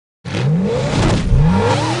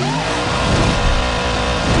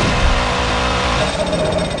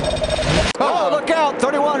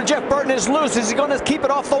is loose. Is he going to keep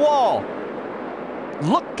it off the wall?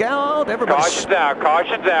 Look out, everybody.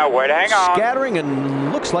 Caution's out, way to hang on. Scattering,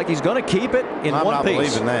 and looks like he's going to keep it in one piece. I'm not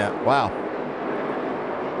believing that. Wow.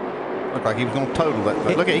 Looked like he was going to total that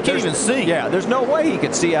thing. Look, he can't even see. Yeah, there's no way he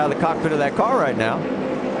can see out of the cockpit of that car right now.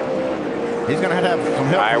 He's going to have some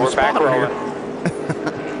help. All right, we're back rolling.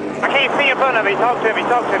 I can't see in front of me. Talk to me.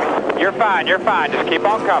 You're fine. Just keep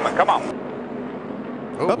on coming. Come on.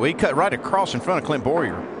 Oh, he cut right across in front of Clint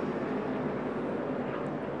Boyer.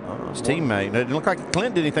 His teammate. It didn't look like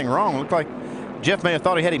Clint did anything wrong. It looked like Jeff may have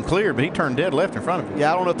thought he had him cleared, but he turned dead left in front of him.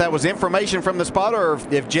 Yeah, I don't know if that was information from the spotter or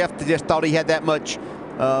if Jeff just thought he had that much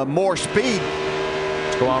more speed.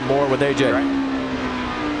 Let's go on more with AJ. Right.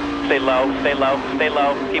 Stay low.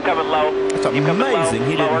 Keep coming low. That's amazing.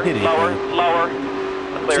 He didn't hit anything. Lower.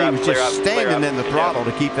 See, he was just standing in the throttle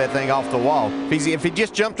to keep that thing off the wall. If he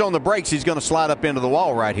just jumped on the brakes, he's going to slide up into the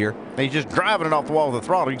wall right here. He's just driving it off the wall with the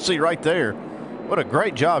throttle. You can see right there. What a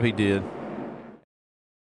great job he did.